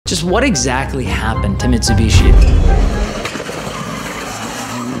Just what exactly happened to Mitsubishi?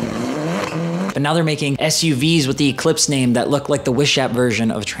 But now they're making SUVs with the Eclipse name that look like the Wish App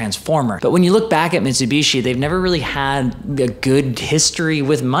version of Transformer. But when you look back at Mitsubishi, they've never really had a good history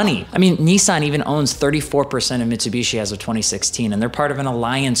with money. I mean, Nissan even owns 34% of Mitsubishi as of 2016, and they're part of an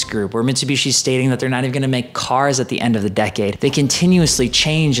alliance group where Mitsubishi's stating that they're not even gonna make cars at the end of the decade. They continuously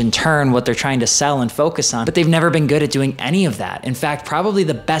change and turn what they're trying to sell and focus on, but they've never been good at doing any of that. In fact, probably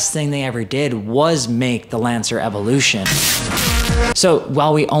the best thing they ever did was make the Lancer Evolution. So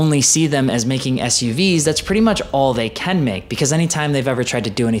while we only see them as making SUVs, that's pretty much all they can make, because anytime they've ever tried to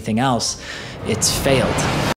do anything else, it's failed.